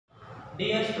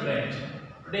Dear student,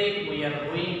 today we are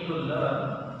going to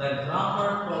learn the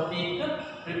grammar topic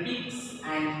prefix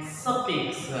and suffix.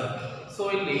 So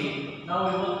ಇಲ್ಲಿ ನಾವು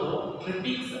ಇವತ್ತು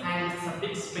prefix and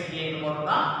suffix ಬಗ್ಗೆ ಏನು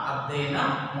ಮಾಡೋಣ ಅಧ್ಯಯನ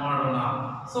ಮಾಡೋಣ.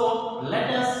 So let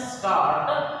us start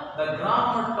the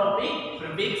grammar topic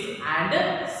prefix and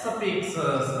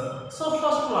suffixes. So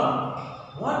first one,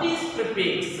 what is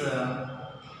prefix?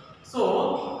 So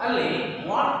ಅಲ್ಲಿ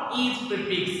what is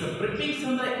prefix prefix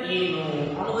ಅಂದ್ರೆ ಏನು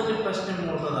ಅನ್ನೋದಕ್ಕೆ ಪ್ರಶ್ನೆ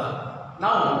ಮೂಡ್ತದ.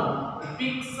 ನಾವು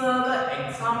ಪ್ರಿಫಿಕ್ಸ್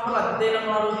ಎಕ್ಸಾಂಪಲ್ ಅಧ್ಯಯನ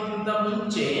ಮಾಡೋದಕ್ಕಿಂತ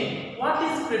ಮುಂಚೆ what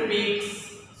is prefix,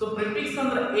 so prefix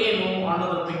ಅಂದ್ರೆ ಏನು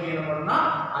ಅನ್ನೋದ್ರ ಬಗ್ಗೆ ಏನು ಮಾಡೋಣ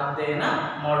ಅಧ್ಯಯನ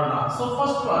ಮಾಡೋಣ. ಸೊ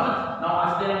ಫಸ್ಟ್ ಒನ್ ನಾವು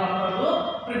ಅಧ್ಯಯನ ಮಾಡೋದು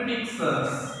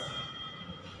prefixes.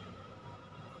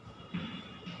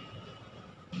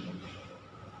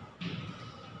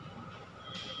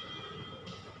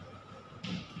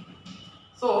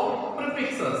 So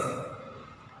prefixes,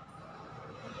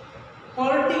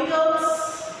 particles,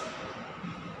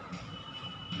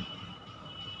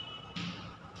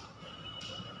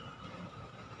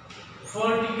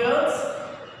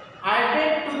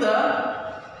 added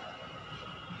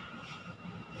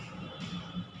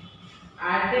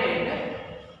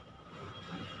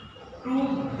to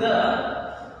the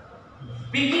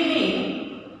beginning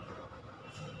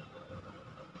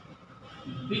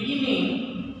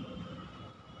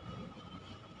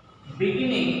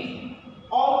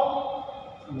of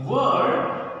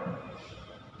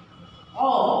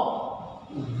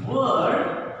word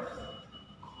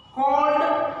called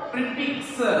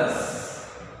prefixes.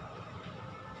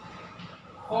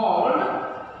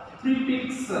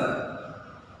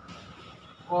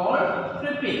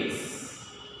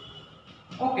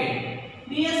 Okay,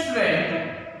 dear student,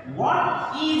 what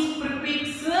is prefix?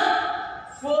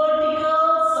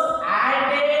 Particles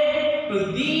added to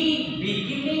the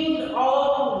beginning of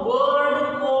word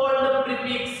called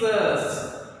prefixes.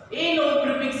 ಏನು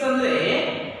prefix ಅಂದ್ರೆ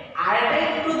added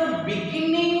to the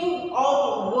beginning of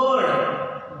word,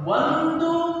 ಒಂದು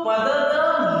ಪದದ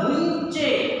ಮುಂಚೆ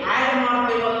add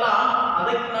ಮಾಡ್ತೇವಲ್ಲ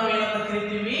ಅದಕ್ಕೆ ನಾವು ಏನಂತ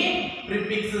ಕರಿತೀವಿ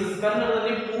prefixes.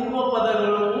 ಕನ್ನಡದಲ್ಲಿ ಪೂರ್ವ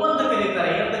ಪದಗಳು ಅಂತ ಕರೀತಾರೆ.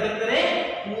 ಏನಂತ ಕರೀತಾರೆ?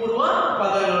 ಪೂರ್ವ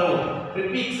ಪದಗಳು.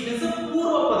 prefix means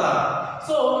ಪೂರ್ವ ಪದ.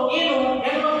 ಸೊ ಏನು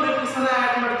ಹೆಂಗ ಪ್ರಿಫಿಕ್ಸ್ ಅನ್ನ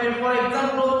ಆಡ್ ಮಾಡ್ತೀವಿ? ಫಾರ್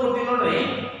ಎಕ್ಸಾಂಪಲ್ ಕೊಡ್ತೀನಿ ನೋಡ್ರಿ,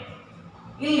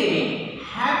 ಇಲ್ಲಿ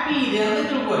ಹ್ಯಾಪಿ ಇದೆ ಅಂತ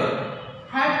ತಿಳ್ಕೊಳ್ಳಿ.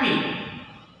 Happy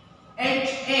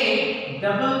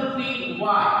HAPPY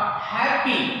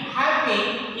happy. Happy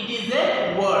it is A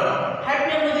word.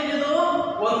 Happy ಅನ್ನೋದು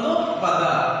ಒಂದು ಪದ.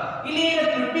 ಇಲ್ಲಿ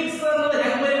ಪ್ರಿಫಿಕ್ಸ್ ಅನ್ನೋದು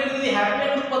ಹೆಂಗ್ ಬರೀಬೇಕು? ಹ್ಯಾಪಿ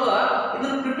ಅನ್ನೋ ಪದ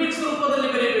ಇದನ್ನ ಪ್ರಿಫಿಕ್ಸ್ ರೂಪದಲ್ಲಿ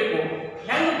ಬರೀಬೇಕು.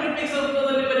 ಹೆಂಗ್ ಪ್ರಿಫಿಕ್ಸ್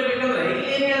ರೂಪದಲ್ಲಿ ಬರೀಬೇಕಂದ್ರೆ ಇಲ್ಲಿ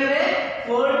ಏನ್ ಹೇಳಿದ್ರೆ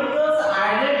particles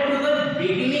added to the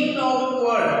beginning of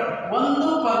word, ಒಂದು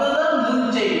ಪದದ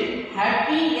ಮುಂಚೆ.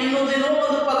 ಹ್ಯಾಪಿ ಎನ್ನುವುದೇನೋ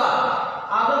ಒಂದು ಪದ,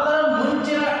 ಅದರ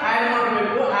ಮುಂಚೆ ಆಡ್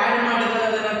ಮಾಡಬೇಕು. ಆಡ್ ಮಾಡಿದ್ರೆ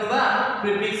ಅದೇನಾಗ್ತದ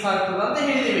ಪ್ರಿಫಿಕ್ಸ್ ಆಗ್ತದ ಅಂತ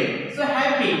ಹೇಳಿದೀವಿ. ಸೊ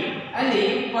ಹ್ಯಾಪಿ ಅಲ್ಲಿ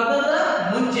ಪದದ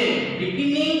ಮುಂಚೆ,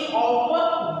 beginning of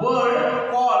word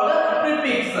called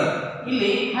prefix.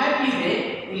 ಇಲ್ಲಿ ಹ್ಯಾಪಿ ಇದೆ,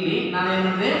 ಇಲ್ಲಿ ನಾನೇನ್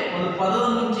ಮಾಡಿದೆ ಒಂದು ಪದದ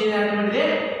ಮುಂಚೆ ಆಡ್ ಮಾಡಿದೆ,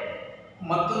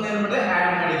 ಮತ್ತೊಂದು ಏನ್ ಮಾಡಿದೆ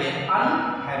ಆಡ್ ಮಾಡಿದೆ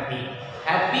ಅನ್ಹ್ಯಾಪಿ.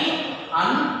 ಹ್ಯಾಪಿ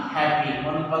ಅನ್ಹ್ಯಾಪಿ,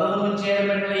 ಒಂದು ಪದದ ಮುಂಚೆ ಆಡ್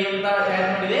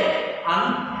ಮಾಡಿದೆ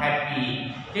ಅನ್ಹ್ಯಾಪಿ.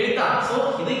 ತಿಳಿತಾ? ಸೊ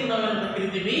ಇದಕ್ಕೆ ನಾವು ಏನಂತ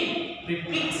ಕರಿತೀವಿ?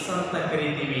 ಪ್ರಿಫಿಕ್ಸ್ ಅಂತ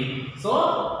ಕರಿತೀವಿ. So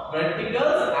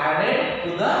particles added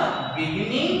to the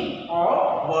beginning of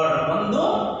word, ಒಂದು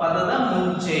ಪದದ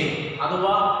ಮುಂಚೆ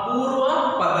ಅಥವಾ ಪೂರ್ವ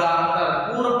ಪದ ಅಂತ.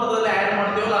 ಪೂರ್ವ ಪದದಲ್ಲಿ ಆಡ್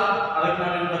ಮಾಡ್ತೀವಲ್ಲ ಅದಕ್ಕೆ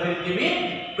ನಾವು ಏನಂತ ಕರಿತೀವಿ?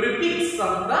 ಪ್ರಿಫಿಕ್ಸ್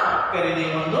ಅಂತ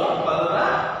ಕರಿತೀವಿ. ಒಂದು ಪದದ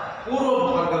ಪೂರ್ವ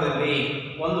ಭಾಗದಲ್ಲಿ,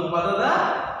 ಒಂದು ಪದದ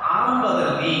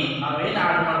ಆರಂಭದಲ್ಲಿ ನಾವೇನು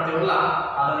ಆಡ್ ಮಾಡ್ತೀವಲ್ಲ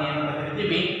ಅದನ್ನ ಏನಂತ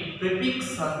ಕರಿತೀವಿ?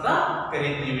 ಪ್ರಿಫಿಕ್ಸ್ ಅಂತ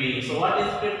ಕರಿತೀವಿ. So what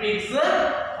is prefix?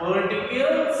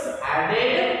 Particles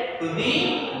added to the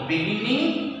beginning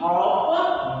of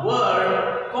word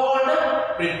called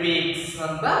prefix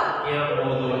ಅಂತ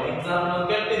ಹೇಳ್ಬೋದು. ಎಕ್ಸಾಂಪಲ್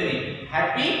ಕೇಳ್ತಿದ್ದೀನಿ,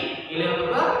 ಹ್ಯಾಪಿ ಇಲ್ಲಿ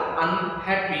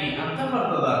ಅನ್ಹ್ಯಾಪಿ ಅಂತ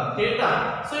ಬರ್ತದ. ಕೇಳ್ತಾ?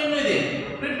 ಸೊ ಇನ್ನು ಇದೆ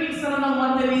ಪ್ರಿಫಿಕ್ಸ್ ಅನ್ನ ನಾವು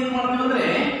ಮತ್ತೆ ಯೂಸ್ ಮಾಡ್ತೀವಿ ಅಂದ್ರೆ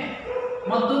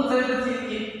ಮತ್ತೊಂದು ಸರಿ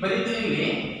ಬರೀತೀವಿ. ಇಲ್ಲಿ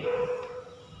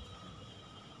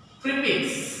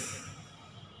prefix,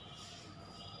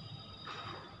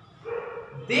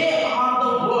 they are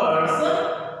the words,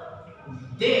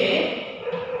 they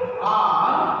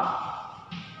are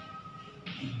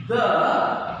the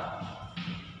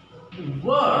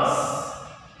words,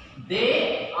 they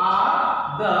are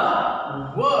the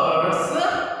words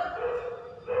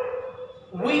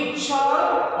which are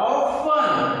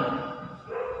often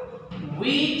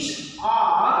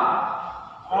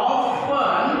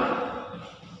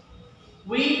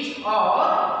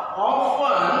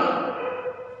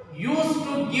used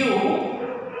to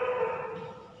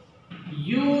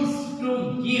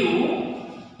give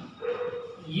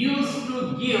used to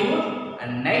give give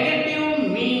negative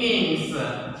meanings.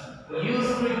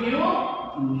 Used to give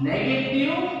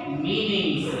negative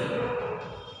meanings.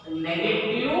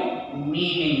 Negative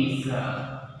meanings.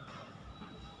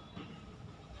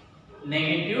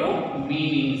 Negative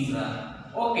meanings.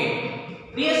 Okay.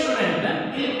 Dear student,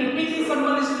 ಇಲ್ಲಿ prefix ಗೆ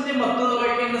ಸಂಬಂಧಿಸಿದಂತೆ ಮತ್ತೊಂದು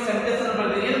ವಾಕ್ಯದ sentence ಅನ್ನು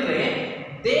ಬರೆದಿದೆ ಅಂದ್ರೆ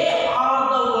they are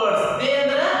the words. they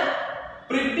ಅಂದ್ರೆ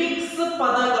prefix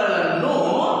ಪದಗಳನ್ನು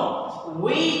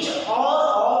which are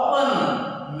often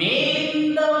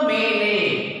ಮೇಲಿಂದ ಮೇಲೆ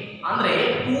ಅಂದ್ರೆ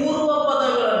ಪೂರ್ವ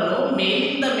ಪದಗಳನ್ನು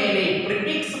ಮೇಲಿಂದ ಮೇಲೆ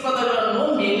prefix ಪದಗಳನ್ನು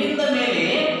ಮೇಲಿಂದ ಮೇಲೆ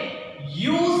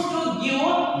used to give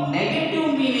negative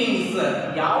meanings.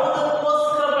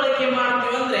 ಯಾವುದಕ್ಕೋಸ್ಕರ ಬಳಕೆ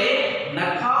ಮಾಡ್ತೀವಿ ಅಂದ್ರೆ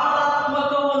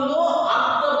ನಕಾರಾತ್ಮಕ ಒಂದು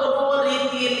ಅರ್ಥ ಬರುವ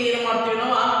ರೀತಿಯಲ್ಲಿ ಏನು ಮಾಡ್ತೀವಿ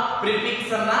ನಾವು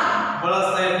ಪ್ರಿಫಿಕ್ಸ್ ಅನ್ನ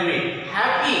ಬಳಸ್ತಾ ಇರ್ತೀವಿ.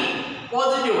 Happy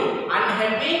positive,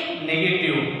 unhappy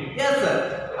negative. S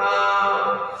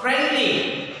friendly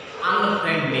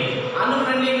unfriendly,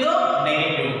 unfriendly ಇದು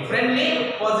negative, friendly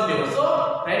positive. So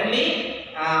friendly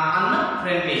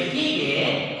unfriendly. ಹೀಗೆ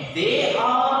they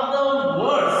are the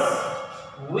words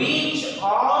which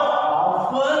are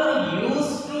often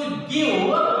used to give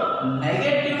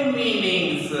negative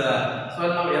meanings. So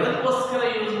ನಾವು ಎದಕ್ಕೋಸ್ಕರ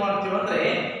ಯೂಸ್ ಮಾಡ್ತೀವಿ ಅಂದ್ರೆ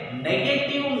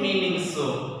ನೆಗೆಟಿವ್ ಮೀನಿಂಗ್ಸ್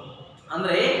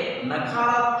ಅಂದ್ರೆ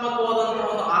ನಕಾರಾತ್ಮಕವಾದಂತಹ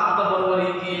ಒಂದು ಅರ್ಥ ಬರುವ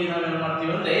ರೀತಿಯಲ್ಲಿ ನಾವು ಏನು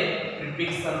ಮಾಡ್ತೀವಿ ಅಂದ್ರೆ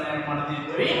ಪ್ರಿಫಿಕ್ಸ್ ಅನ್ನ ಏನು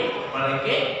ಮಾಡ್ತಿದ್ವಿ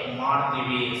ಬಳಕೆ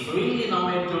ಮಾಡ್ತೀವಿ. ಸೊ ಇಲ್ಲಿ ನಾವು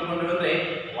ಏನು ತಿಳ್ಕೊಂಡ್ವಿ ಅಂದ್ರೆ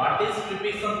ವಾಟ್ ಈಸ್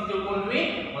ಪ್ರಿಫಿಕ್ಸ್ ಅಂತ ತಿಳ್ಕೊಂಡ್ವಿ.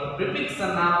 ಒಂದು ಪ್ರಿಫಿಕ್ಸ್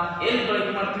ಅನ್ನ ಎಲ್ಲಿ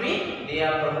ಬಳಕೆ ಮಾಡ್ತೀವಿ? They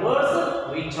are the words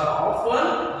which are often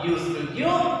used to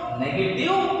give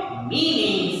negative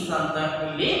meanings ಅಂತ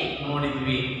ಇಲ್ಲಿ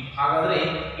ನೋಡಿದ್ವಿ. ಹಾಗಾದ್ರೆ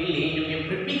ಇಲ್ಲಿ ನಿಮಗೆ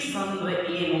ಪ್ರಿಫಿಕ್ಸ್ ಅಂದ್ರೆ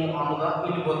ಏನು ಅನ್ನೋದ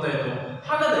ಇಲ್ಲಿ ಗೊತ್ತಾಯ್ತು.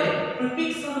 ಹಾಗಾದ್ರೆ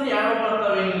ಪ್ರಿಫಿಕ್ಸ್ ಅಂದ್ರೆ ಯಾವ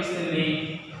ಬರ್ತವೆ ಇಂಗ್ಲಿಷ್ ನಲ್ಲಿ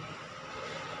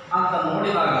ಅಂತ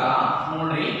ನೋಡಿದಾಗ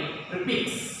ನೋಡ್ರಿ,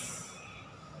 ಪ್ರಿಫಿಕ್ಸ್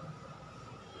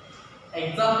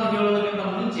ಎಕ್ಸಾಂಪಲ್ ಹೇಳೋದಕ್ಕಿಂತ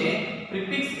ಮುಂಚೆ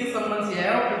ಪ್ರಿಫಿಕ್ಸ್ ಗೆ ಸಂಬಂಧಿಸಿ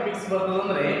ಯಾವ ಪ್ರಿಫಿಕ್ಸ್ ಬರ್ತದೆ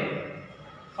ಅಂದ್ರೆ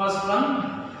ಫಸ್ಟ್ ಒನ್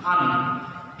ಅನ್.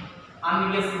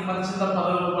 ಅನ್ನಿಗೆ ಸಂಬಂಧಿಸಿದ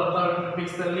ಪದಗಳು ಬರ್ತವೆ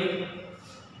ಪ್ರಿಫಿಕ್ಸ್ ಅಲ್ಲಿ.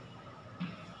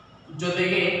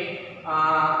 ಜೊತೆಗೆ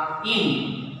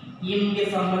ಇನ್ ಗೆ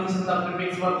ಸಂಬಂಧಿಸಿದ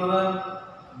ಪ್ರಿಫಿಕ್ಸ್ ಬರ್ತದೆ.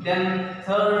 ದೆನ್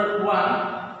ಥರ್ಡ್ ಒನ್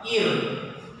ಇರ್,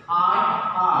 R.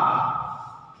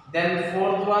 Then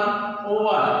fourth one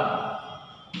over,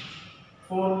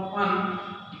 fourth one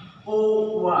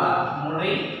over.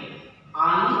 ನೋಡಿ,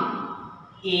 ಅನ್,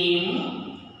 ಇನ್,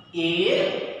 air,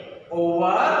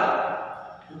 over.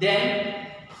 Then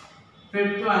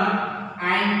fifth one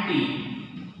anti.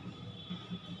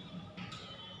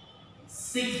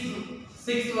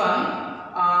 Sixth one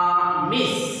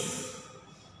miss.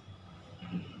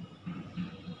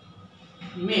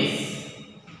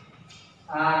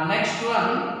 Next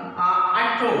one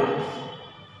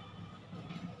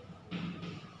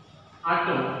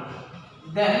auto.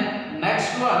 Then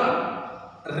next one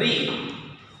re.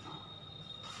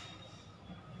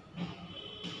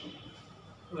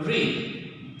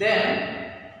 Then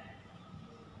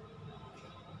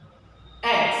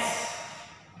X.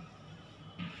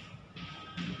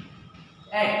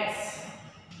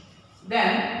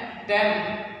 Then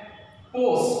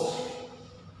post.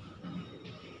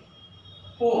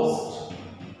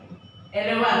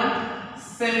 11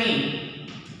 semi.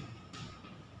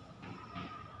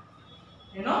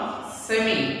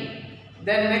 Semi.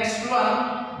 Then next one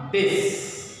this.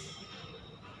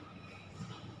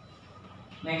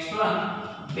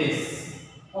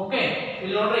 Okay,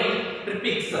 ಇಲ್ಲಿ ನೋಡ್ರಿ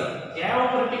prefix ಯಾವ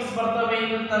prefix ಬರ್ತವೆ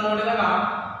ಅಂತ ನೋಡಿದಾಗ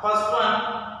first one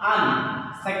an,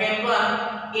 second one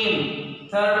in,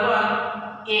 third one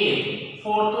air,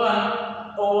 fourth one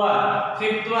over,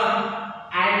 fifth one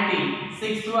aunty,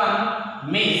 sixth one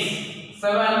miss,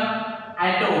 7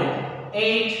 auto,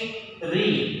 8 ರೀ,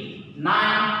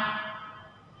 9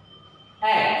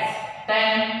 X,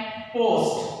 10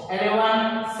 post, 11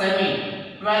 semi,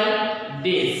 12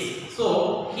 days. So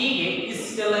ಹೀಗೆ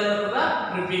ಇಷ್ಟೆಲ್ಲ ಇರ್ತದ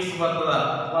ಪ್ರಿಫಿಕ್ಸ್ ಬರ್ತದ.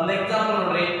 ಒಂದು ಎಕ್ಸಾಂಪಲ್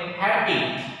ನೋಡ್ರಿ, happy,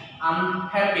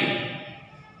 unhappy,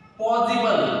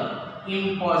 possible,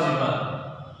 impossible,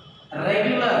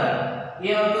 regular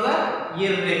ಏನಾಗ್ತದ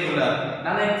irregular.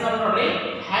 ನನ್ನ example ನೋಡ್ರಿ,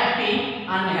 happy,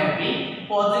 unhappy,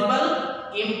 possible,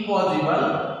 impossible,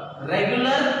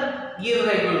 regular,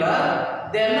 irregular.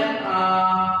 Then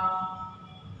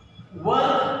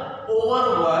work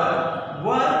over work,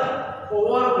 work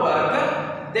over work.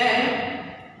 Then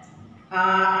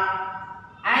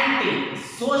anti,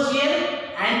 social,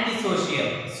 antisocial,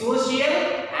 social,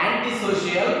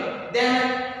 antisocial. Then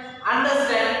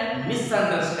understand,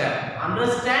 misunderstand,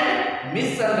 understand,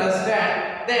 misunderstand.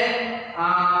 Then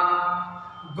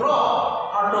grow,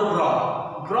 autogrow,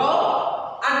 grow,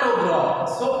 autogrow.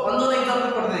 So one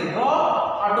example ಕೊಡ್ತೀನಿ, grow,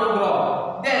 autogrow.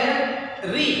 Then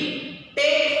re,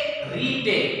 take,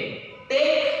 retake,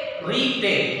 take,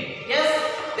 retake. Yes.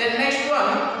 Then next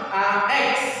one,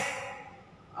 X,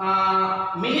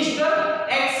 minister,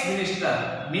 ex-minister,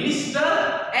 minister,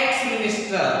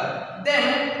 ex-minister. Then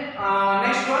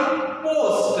next one,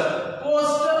 post,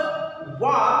 post,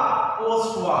 war,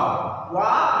 post-war,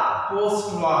 war,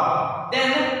 post-war.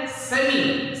 Then semi,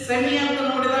 semi anta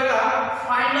nodidaga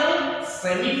final,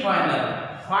 semi-final,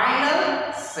 final,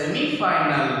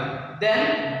 semi-final. Then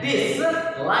this,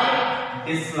 like,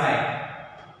 dislike,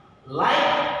 like,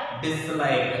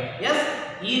 dislike. Yes,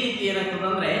 ಈ ರೀತಿ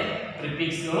ಏನಾಗ್ತದಂದ್ರೆ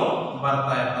prefix ಗಳು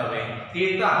ಬರ್ತಾ ಇರ್ತವೆ.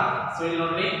 ತಿಳಿತಾ? So ಇಲ್ಲಿ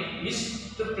ನೋಡಿ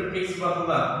ಇಷ್ಟು prefix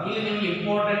ಬರ್ತದ. ಇಲ್ಲಿ ನಿಮಗೆ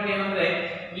ಇಂಪಾರ್ಟೆಂಟ್ ಏನಂದ್ರೆ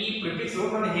ಈ ಪ್ರಿಫಿಕ್ಸ್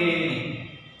ನಾನು ಹೇಳಿದೀನಿ.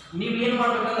 ನೀವು ಏನು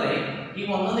ಮಾಡಬೇಕಂದ್ರೆ ಈಗ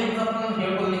ಒಂದೊಂದು ಎಕ್ಸಾಂಪಲ್ ನಾನು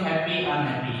ಹೇಳ್ಬೋದು. Happy,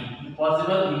 unhappy,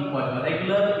 possible, impossible,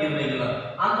 regular, irregular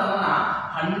ಅಂತ ನನ್ನ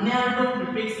 12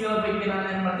 ಪ್ರಿಫಿಕ್ಸ್ ಗಳ ಬಗ್ಗೆ ನಾನು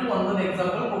ಏನು ಮಾಡ್ತೀನಿ ಒಂದೊಂದು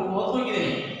ಎಕ್ಸಾಂಪಲ್ ಕೊಡ್ಬೋದು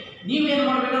ಹೋಗಿದ್ದೀನಿ. ನೀವೇನು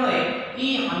ಮಾಡ್ಬೇಕಂದ್ರೆ ಈ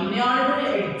 12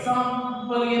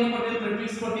 ಎಕ್ಸಾಂಪಲ್ ಏನು ಕೊಟ್ಟಿದ್ದೀನಿ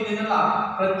ಪ್ರಿಫಿಕ್ಸ್ ಕೊಟ್ಟಿದ್ದೀನಲ್ಲ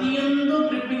ಪ್ರತಿಯೊಂದು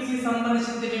ಪ್ರಿಫಿಕ್ಸ್ ಗೆ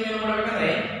ಸಂಬಂಧಿಸಿದಂತೆ ನೀವೇನು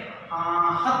ಮಾಡಬೇಕಂದ್ರೆ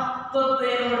 10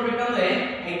 ಏನು ಮಾಡಬೇಕಂದ್ರೆ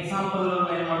ಎಕ್ಸಾಂಪಲ್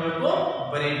ಏನು ಮಾಡಬೇಕು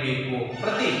ಬರೀಬೇಕು.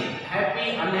 ಪ್ರತಿ ಹ್ಯಾಪಿ,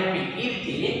 ಅನ್ಹ್ಯಾಪಿ ಈ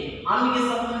ರೀತಿ ಆನ್ಗೆ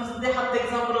ಸಂಬಂಧಿಸಿದಂತೆ 10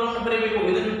 ಎಕ್ಸಾಂಪಲ್ ಗಳನ್ನು ಬರೀಬೇಕು.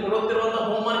 ಇದನ್ನು ಕೊಡುತ್ತಿರುವಂತಹ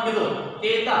ಹೋಮ್ ವರ್ಕ್ ಇದು.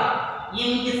 ತಿಳಿತಾ?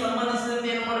 ಇನ್ಗೆ ಸಂಬಂಧಿಸಿದಂತೆ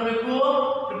ಏನು ಮಾಡಬೇಕು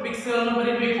ಪ್ರಿಫಿಕ್ಸ್ ಗಳನ್ನು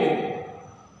ಬರೀಬೇಕು.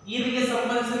 ಇದಕ್ಕೆ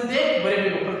ಸಂಬಂಧಿಸಿದಂತೆ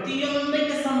ಬರೀಬೇಕು.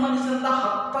 ಪ್ರತಿಯೊಂದಕ್ಕೆ ಸಂಬಂಧಿಸಿದಂತ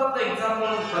 10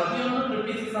 ಎಕ್ಸಾಂಪಲ್, ಪ್ರತಿಯೊಂದು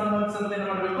ಪ್ರಿಫಿಕ್ಸ್ ಗೆ ಸಂಬಂಧಿಸಿದಂತೆ ಏನು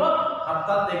ಮಾಡಬೇಕು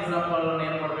 10 ಎಕ್ಸಾಂಪಲ್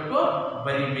ಏನು ಮಾಡಬೇಕು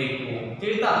ಬರೀಬೇಕು.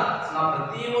 ತಿಳಿತಾ? ನಾವು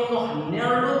ಪ್ರತಿಯೊಂದು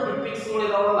 12 ಪ್ರಿಫಿಕ್ಸ್ ಗಳು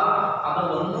ಇದಾವಲ್ಲ ಅದರ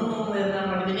ಒಂದೊಂದು ಏನು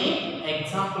ಮಾಡಿದ್ದೀನಿ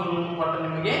ಎಕ್ಸಾಂಪಲ್ ಕೊಟ್ಟು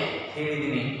ನಿಮಗೆ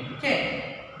ಹೇಳಿದ್ದೀನಿ. ಓಕೆ,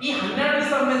 ಈ 12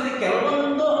 ಸಂಬಂಧಿಸಿ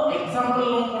ಕೆಲವೊಂದು ಎಕ್ಸಾಂಪಲ್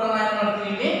ಕೂಡ ನಾನು ಏನು ಮಾಡ್ತೀನಿ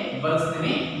ಇಲ್ಲಿ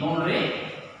ಬರೆಸ್ತೀನಿ ನೋಡ್ರಿ.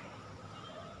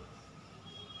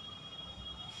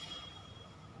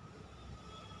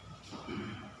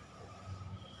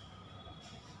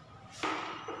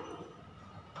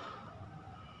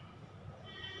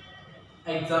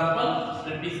 एग्जाम्पल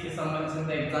प्रिफिक्स के संबंधित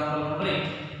example नोड्री.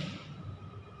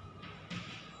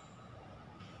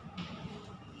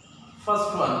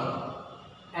 First one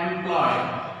employed,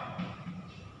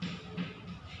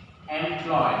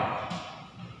 employed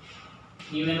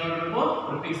ನೀವೇ ನೋಡಬೇಕು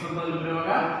ಪ್ರಿಫಿಕ್ಸ್ ರೂಪದಲ್ಲಿ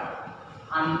ಬರೆಯುವಾಗ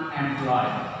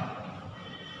ಅನ್ಎಂಪ್ಲಾಯ್ಡ್,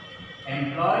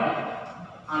 ಎಂಪ್ಲಾಯ್ಡ್,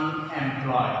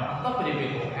 ಅನ್ಎಂಪ್ಲಾಯ್ಡ್ ಅಂತ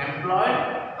ಬರೀಬೇಕು. Employed,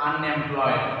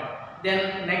 unemployed. Then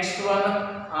next one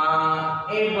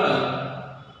Abel.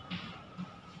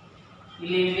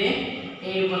 ಇಲ್ಲಿ ಇದೆ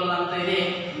ಏಬಲ್ ಅಂತ ಇದೆ.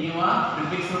 ನೀವು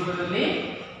ಪ್ರಿಫಿಕ್ಸ್ ರೂಪದಲ್ಲಿ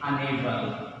ಅನೇಬಲ್,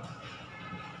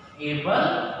 ಏಬಲ್,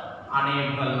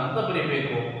 ಅನೇಬಲ್ ಅಂತ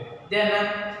ಬರೀಬೇಕು. ದೆನ್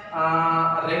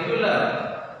ರೆಗ್ಯುಲರ್,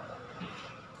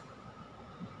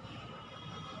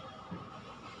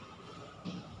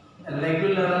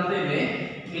 ರೆಗ್ಯುಲರ್ ಅಂತ ಇದೆ.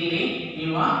 ಇಲ್ಲಿ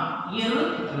ನೀವು ಇರ್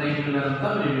ರೆಗ್ಯುಲರ್ ಅಂತ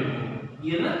ಬರೀಬೇಕು.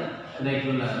 ಇರ್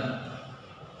ರೆಗ್ಯುಲರ್,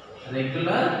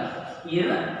 ರೆಗ್ಯುಲರ್,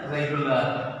 ಇರ್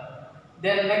regular.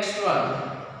 Then next one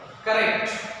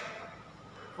correct.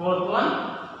 Fourth one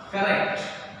correct,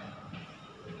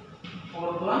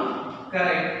 fourth one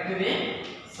correct ಇದೆ.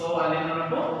 ಸೊ ಅಲ್ಲಿ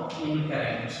ನೋಡಬೇಕು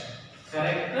incorrect,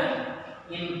 correct,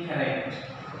 incorrect,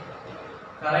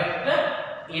 correct,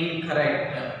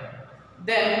 incorrect.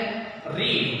 Then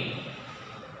read,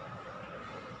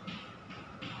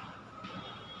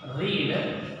 read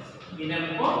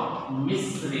ಇನ್ನೇನಪ್ಪ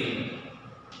ಮಿಸ್ರೀಡ್.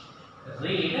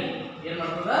 ರೀಡ್ ಏನು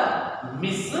ಮಾಡ್ತದ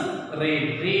miss read,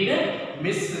 read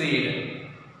miss read.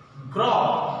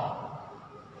 ಗ್ರಾಪ್,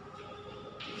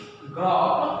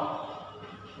 ಗ್ರಾಪ್,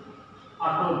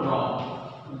 autograph,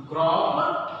 ಗ್ರಾಪ್,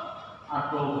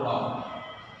 autograph,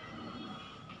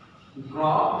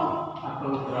 ಗ್ರಾಪ್,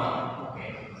 autograph. Okay,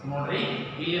 ನೋಡ್ರಿ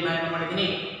ಇಲ್ಲಿ ನಾನು ಏನು ಮಾಡಿದ್ದೀನಿ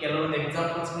ಕೆಲವೊಂದು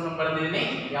ಎಕ್ಸಾಂಪಲ್ಸ್ ಬರೆದಿದ್ದೀನಿ.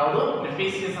 ಯಾವುದು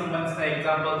ಪ್ರಿಫಿಕ್ಸ್ ಗೆ ಸಂಬಂಧಿಸಿದ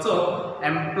examples.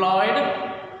 Employed,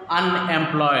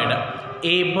 unemployed,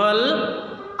 Abel,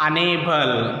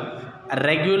 unable,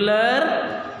 regular,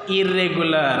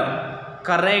 irregular,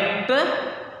 correct,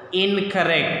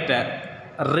 incorrect,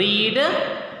 read,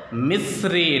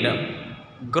 ಮಿಸ್ರೀಡ್,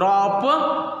 ಗ್ರಾಪ್,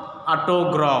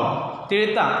 autograph.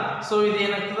 ತಿಳಿತಾ? ಸೊ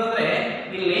ಇದೇನಾಗ್ತದೆ ಅಂದ್ರೆ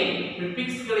ಇಲ್ಲಿ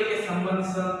ಪ್ರಿಫಿಕ್ಸ್ ಗಳಿಗೆ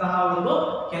ಸಂಬಂಧಿಸಿದಂತಹ ಒಂದು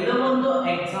ಕೆಲವೊಂದು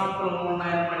ಎಕ್ಸಾಂಪಲ್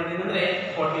ಏನು ಮಾಡಿದ್ದೀನಿ ಅಂದ್ರೆ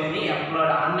ಕೊಟ್ಟಿದ್ದೀನಿ.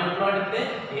 ಎಂಪ್ಲಾಯ್ಡ್, ಅನ್ಎಂಪ್ಲಾಯ್ಡ್ ಇದೆ,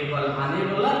 Abel,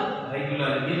 unable,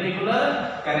 regular, irregular,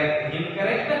 correct,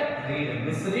 incorrect, read,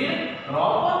 ಮಿಸ್ರೀಡ್,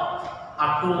 ಗ್ರಾಪ್,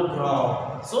 autograph.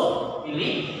 So ಇಲ್ಲಿ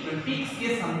ಪ್ರಿಫಿಕ್ಸ್ ಗೆ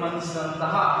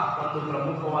ಸಂಬಂಧಿಸಿದಂತಹ ಒಂದು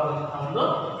ಪ್ರಮುಖವಾದಂತಹ ಒಂದು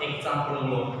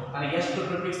ಎಕ್ಸಾಂಪಲ್ಗಳು. ನನಗೆ ಎಷ್ಟು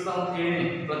ಪ್ರಿಫಿಕ್ಸ್ ಅಂತ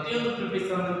ಹೇಳಿದ್ದೀನಿ. ಪ್ರತಿಯೊಂದು ಪ್ರಿಫಿಕ್ಸ್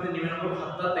ಸಂಬಂಧಿಸಿದ ನೀವೇನು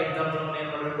 10 ಎಕ್ಸಾಂಪಲ್ ಏನು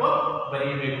ಮಾಡಬೇಕು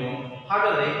ಬರೀಬೇಕು.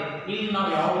 ಹಾಗಾದ್ರೆ ಇಲ್ಲಿ ನಾವು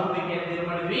ಯಾವುದ್ರ ಬಗ್ಗೆ ಅಧ್ಯಯನ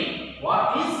ಮಾಡಿದ್ವಿ?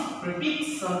 ವಾಟ್ ಈಸ್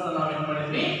ಪ್ರಿಫಿಕ್ಸ್ ಅಂತ ನಾವೇನು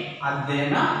ಮಾಡಿದ್ವಿ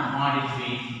ಅಧ್ಯಯನ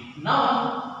ಮಾಡಿದ್ವಿ. ನಾವು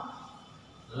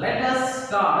Let us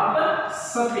start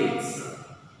suffix.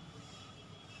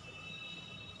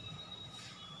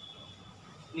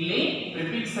 ಇಲ್ಲಿ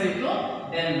prefix ಆಯ್ತು,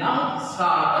 then now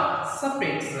start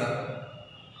suffix.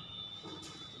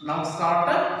 Now start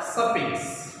suffix.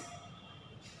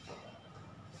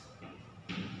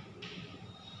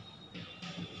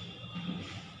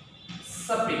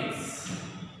 Suffix.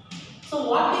 So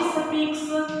what is suffix?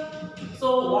 So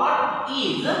what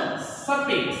is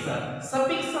suffix?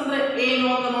 Suffix ಅಂದ್ರೆ ಏನು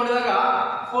ಅಂತ ನೋಡಿದಾಗ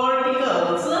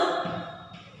particles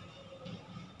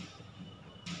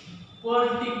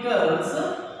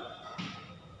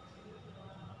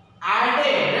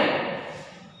added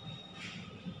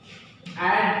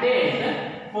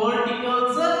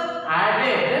particles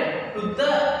added to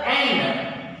the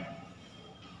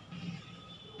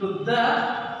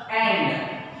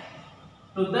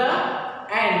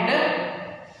end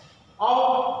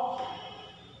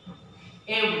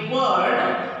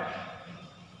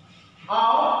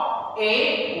of a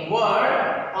word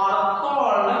are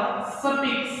called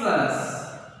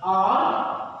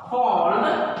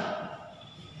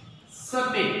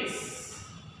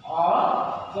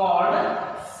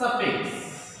suffixes.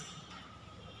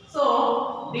 So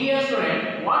dear student,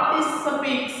 what is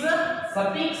suffix?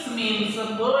 Suffix means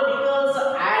particles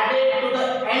added to the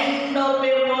end of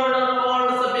a word are called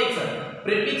suffix.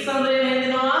 Prefix ಅಂದ್ರೆ ಏನಿದೆ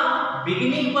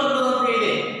beginning ಬರ್ತದೆ ಅಂತ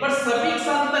ಹೇಳಿದೆ, but suffix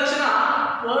ಅಂದ ತಕ್ಷಣ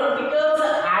particles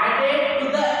added to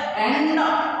the end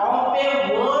of a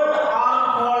word are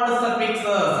called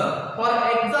suffixes. For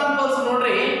examples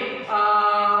ನೋಡ್ರಿ,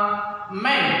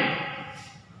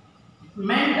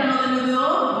 meant ಅನ್ನೋದು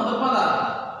ಒಂದು ಪದ.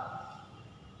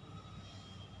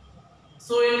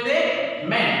 So ಇದೆ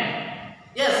meant.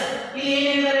 Yes, ಇಲ್ಲಿ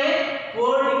ಏನಿದ್ದಾರೆ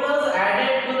particles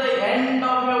added to the end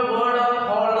of a word are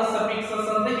called suffixes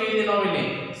ಅಂತ ಹೇಳಿದೆ ನಾವು ಇಲ್ಲಿ.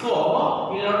 So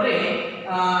ಇಲ್ಲಿ ನೋಡ್ರಿ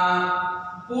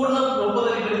ಪೂರ್ಣ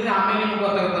ರೂಪದಲ್ಲಿ ಬರೀತೀನಿ, ಆಮೇಲೆ ನಿಮಗೆ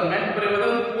ಗೊತ್ತಾಗುತ್ತೆ. meant ಬರೆಯುವಾಗ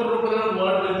ಪೂರ್ಣ ರೂಪದಲ್ಲಿ ಒಂದು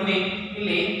ವರ್ಡ್ ಬರೀತೀನಿ.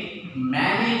 ಇಲ್ಲಿ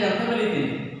manage ಅಂತ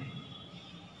ಬರೀತೀನಿ.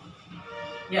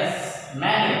 Yes,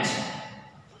 manage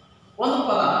ಒಂದು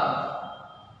ಪದ.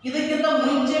 ಇದಕ್ಕಿಂತ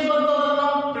ಮುಂಚೆ ಬಂದದನ್ನು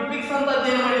ನಾವು prefix ಅಂತ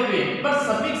ಅಧ್ಯಯನ ಮಾಡಿದ್ವಿ. ಬಟ್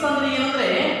suffix ಅಂದ್ರೆ ಏನಂದ್ರೆ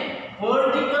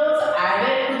particles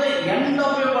added to the end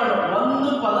of a word.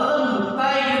 ಒಂದು ಪದದ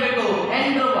ಮುಕ್ತಾಯ ಇರಬೇಕು,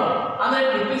 end word ಅಂದ್ರೆ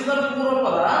prefix ಅಂದ್ರೆ ಪೂರ್ವ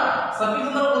ಪದ, suffix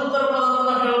ಅಂದ್ರೆ ಉತ್ತರ ಪದ ಅಂತ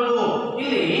ನಾವು ಹೇಳ್ಬೋದು.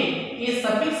 ಇಲ್ಲಿ ಈ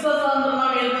suffixes ಅಂದ್ರೆ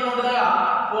ನಾವು ಏನು ನೋಡಿದಾಗ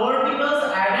particles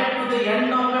added to the end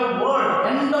of a word,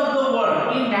 end of the word.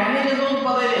 ಈ manage ಅನ್ನೋ ಒಂದು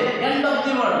ಪದ ಇದೆ, end of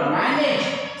the word, manage.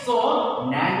 So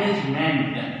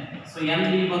management. So end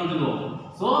ಬಂದಿದ್ದು.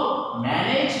 So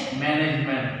manage,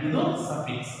 management ಇದು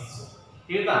suffixes.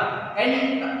 ತಿಳಿತಾ?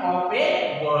 end of a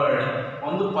word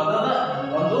ಒಂದು ಪದದ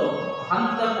ಒಂದು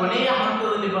ಹಂತ, ಕೊನೆಯ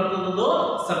ಹಂತದಲ್ಲಿ ಬರ್ತದದು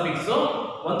suffix,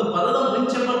 ಒಂದು ಪದದ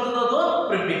ಮುಂಚೆ ಬರ್ತದದು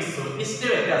prefix. ಇಷ್ಟೇ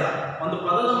ವ್ಯತ್ಯಾಸ. ಒಂದು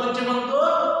ಪದದ ಮುಂಚೆ ಬಂತು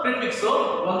prefix,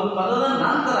 ಒಂದು ಪದದ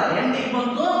ನಂತರ ಎಂಡಿಗೆ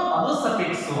ಬಂತು ಅದು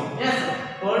suffix. Yes,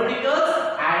 particles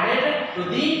added to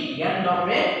the end of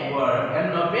a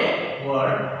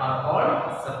word are called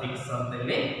suffix ಅಂತ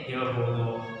ಇಲ್ಲಿ ಹೇಳಬಹುದು.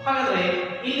 ಹಾಗಾದ್ರೆ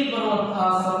ಇಲ್ಲಿ ಬರುವಂತಹ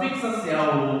suffixes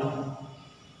ಯಾವುವು?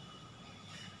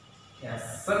 Yes,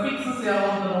 suffixes ಯಾವುವು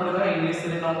ಅಂತ ನೋಡಿದ್ರೆ ಇಂಗ್ಲಿಷ್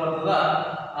ಅಲ್ಲಿ ನಾವು ಬರ್ತದ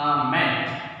meant,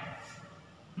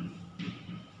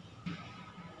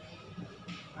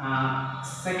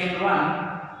 second one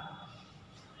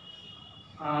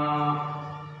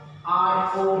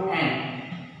ion,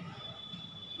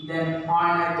 then on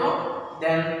ಆಯ್ತು,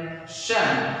 then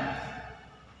shun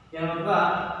ಏನಂತ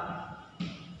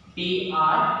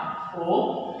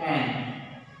TRON,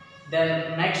 then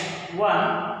next one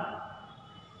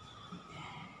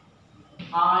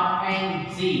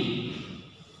ING,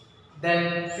 then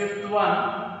fifth one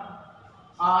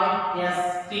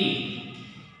IST,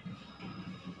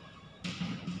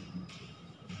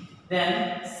 then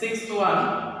sixth one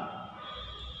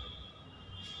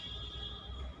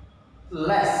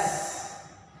less,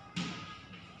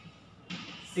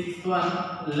 sixth one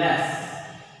less,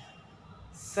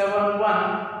 seventh one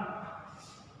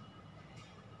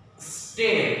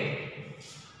stay,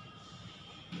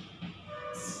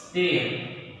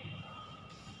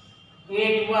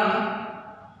 eighth one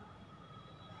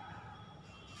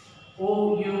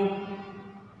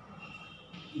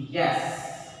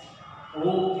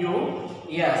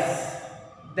OUS,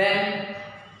 then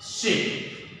ship,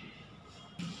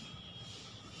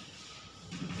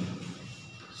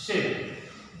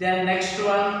 then next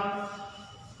one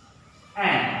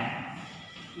and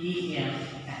EN.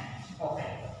 Okay,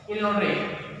 ಇಲ್ಲಿ ನೋಡ್ರಿ,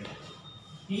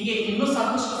 ಹೀಗೆ ಇನ್ನೂ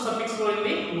ಸಾಕಷ್ಟು suffix ಗಳು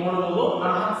ಇಲ್ಲಿ ನೋಡಬಹುದು.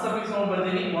 ನಾನು 10 suffix ಗಳು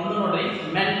ಬರ್ತೀನಿ. ಒಂದು ನೋಡ್ರಿ,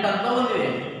 ಮೆಂಟ್ ಅಂತ ಒಂದಿದೆ,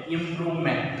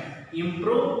 ಇಂಪ್ರೂವ್ಮೆಂಟ್,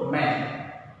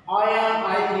 ಐ ಆಮ್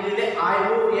ಐ ಇದಿದೆ ಐ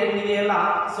ಓ ಎನ್ ಇದೆಯಲ್ಲ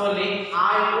ಸೊ ಅಲ್ಲಿ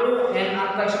ಐ ಓ ಎನ್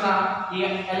ಅಂದ ತಕ್ಷಣ ಈಗ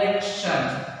election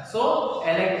so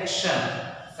election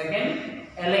second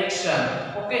election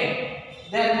okay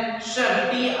then shun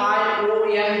t I o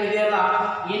n ಇದೆಯಲ್ಲ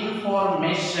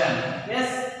information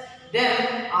yes then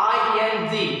I n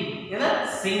g is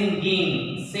singing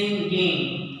singing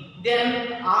then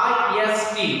I s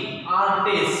t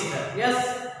artist yes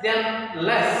then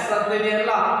less ಅಂತ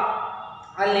ಇದೆಯಲ್ಲ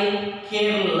ಅಲ್ಲಿ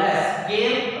careless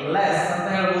ಅಂತ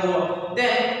ಹೇಳ್ಬೋದು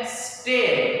then stay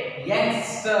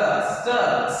youngster stir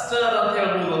ಅಂತ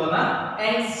ಹೇಳ್ಬೋದು ಅದನ್ನ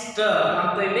youngster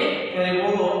ಅಂತ ಇಲ್ಲಿ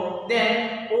ಕರೀಬಹುದು then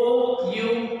o u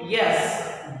s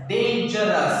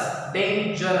dangerous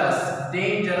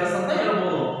ಅಂತ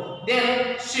ಹೇಳ್ಬೋದು then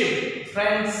ship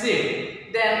friendship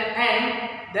then and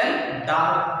then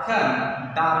darken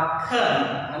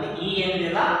ಅಲ್ಲಿ ಈ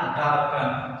ಏನಿಲ್ಲ darken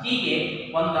ಹೀಗೆ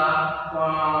ಒಂದ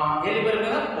ಎಲ್ಲಿ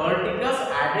ಬರಬೇಕು particles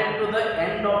added to the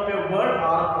end of a word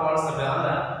or called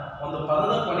ಅಂದ್ರೆ ಒಂದು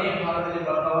ಪದದ ಕೊನೆಯ ಭಾಗದಲ್ಲಿ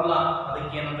ಬರ್ತಾವಲ್ಲ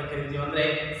ಅದಕ್ಕೆ ಏನಂತ ಕರಿತೀವಿ ಅಂದ್ರೆ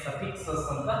ಸಫಿಕ್ಸಸ್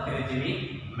ಅಂತ ಕರಿತೀವಿ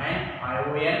man I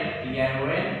O N T I O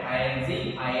N I N G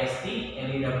I S T L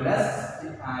E W S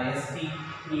S T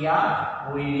E R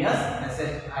O U S S H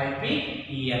I P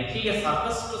E N ಹೀಗೆ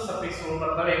ಸಾಕಷ್ಟು ಸಫಿಕ್ಸ್ಗಳು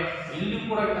ಬರ್ತವೆ ಇಲ್ಲಿ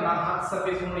ಕೂಡ ನಾನು 10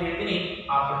 ಸಫಿಕ್ಸ್ಗಳನ್ನು ಹೇಳ್ತೀನಿ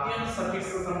ಆ ಪ್ರತಿಯೊಂದು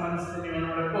suffix ಸಂಬಂಧಿಸಿದ ನೀವು ಏನು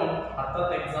ಮಾಡಬೇಕು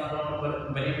 10 ಎಕ್ಸಾಂಪಲ್ ಅನ್ನು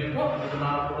ಬರೀಬೇಕು ಇದು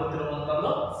ನಾವು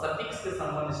ಕೊಡುತ್ತಿರುವಂತದ್ದು ಸಫಿಕ್ಸ್ ಗೆ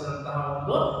ಸಂಬಂಧಿಸಿದಂತಹ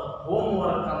ಒಂದು ಹೋಮ್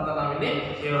ವರ್ಕ್ ಅಂತ ನಾವಿಲ್ಲಿ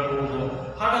ಹೇಳಬಹುದು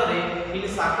ಹಾಗಾದ್ರೆ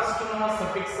ಇಲ್ಲಿ ಸಾಕಷ್ಟು ನಾವು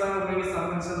ಸಫಿಕ್ಸ್ ಗಳಿಗೆ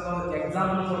ಸಂಬಂಧಿಸಿದಂತಹ ಒಂದು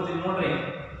ಎಕ್ಸಾಂಪಲ್ ಕೊಡ್ತೀನಿ ನೋಡ್ರಿ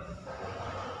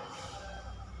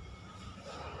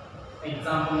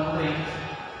ಎಕ್ಸಾಂಪಲ್ ನೋಡ್ರಿ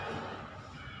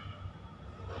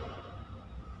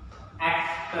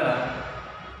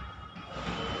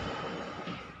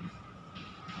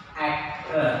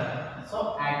actor so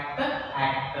actor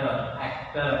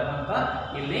ಅಂತ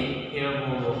ಇಲ್ಲಿ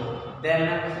ಹೇಳ್ಬೋದು then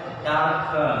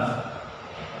darken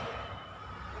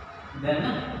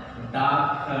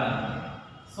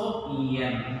so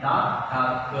en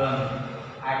darken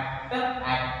actor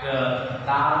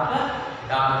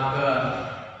darken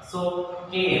so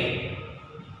careful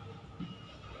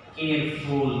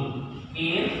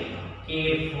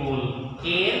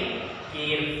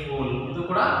ಇದು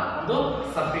ಕೂಡ ಒಂದು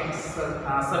ಸಫಿಕ್ಸ್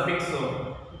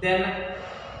then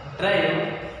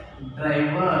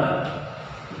driver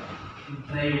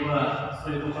ಸೊ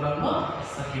ಇದು ಕೂಡ ಒಂದು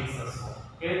ಸಫಿಕ್ಸಸ್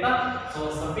ಹೇಳ್ತಾ ಸೊ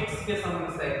ಸಫಿಕ್ಸ್ ಗೆ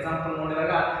ಸಂಬಂಧಿಸಿದ ಎಕ್ಸಾಂಪಲ್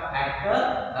ನೋಡಿದಾಗ ಆಕ್ಟರ್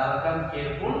ಡಾರ್ಕನ್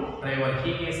ಕೇರ್ಫುಲ್ ಡ್ರೈವರ್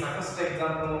ಹೀಗೆ ಸಾಕಷ್ಟು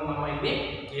ಎಕ್ಸಾಂಪಲ್ ನಾವು ಇಲ್ಲಿ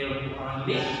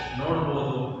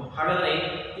ನೋಡಬಹುದು ಹಾಗಾದ್ರೆ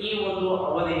ಈ ಒಂದು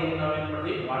ಅವಧಿಯಲ್ಲಿ ನಾವು ಏನು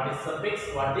ಮಾಡಿದ್ವಿ what is suffix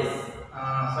what is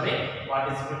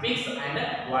prefix and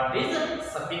what is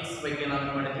suffix ಬಗ್ಗೆ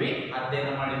ನಾವು ಮಾಡಿದ್ವಿ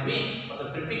ಅಧ್ಯಯನ ಮಾಡಿದ್ವಿ ಮತ್ತು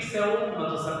ಪ್ರಿಫಿಕ್ಸ್ ಯಾವ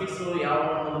ಮತ್ತು ಸಫಿಕ್ಸ್ ಯಾವ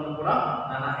ಅನ್ನೋದನ್ನು ಕೂಡ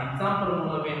ನಾನು ಎಕ್ಸಾಂಪಲ್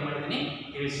ಮೂಲಕ ಏನು ಮಾಡಿದ್ದೀನಿ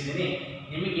ತಿಳಿಸಿದ್ದೀನಿ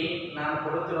ನಿಮಗೆ ನಾನು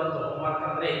ಕೊಡುತ್ತಿರುವಂತಹ ಹೋಮ್ವರ್ಕ್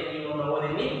ಅಂದ್ರೆ ಈ ಒಂದು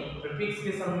ಅವಧಿಯಲ್ಲಿ ಪ್ರಿಫಿಕ್ಸ್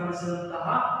ಗೆ ಸಂಬಂಧಿಸಿದಂತಹ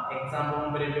ಎಕ್ಸಾಂಪಲ್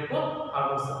ಬರೀಬೇಕು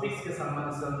ಹಾಗೂ ಸಫಿಕ್ಸ್ ಗೆ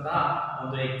ಸಂಬಂಧಿಸಿದಂತಹ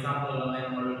ಒಂದು ಎಕ್ಸಾಂಪಲ್ ಅನ್ನು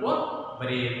ಏನು ಮಾಡಬೇಕು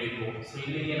ಬರೆಯಬೇಕು ಸೊ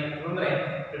ಇಲ್ಲಿ ಏನಾಗ್ತದೆ ಅಂದ್ರೆ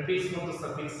ಪ್ರಿಫಿಕ್ಸ್ ಮತ್ತು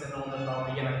ಸಫಿಕ್ಸ್ ಅನ್ನೋ ಒಂದು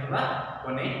ಟಾಪಿಕ್ ಏನಾಗ್ತದ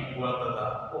ಕೊನೆ ಬರ್ತದ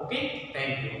ಓಕೆ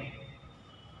ಥ್ಯಾಂಕ್ ಯು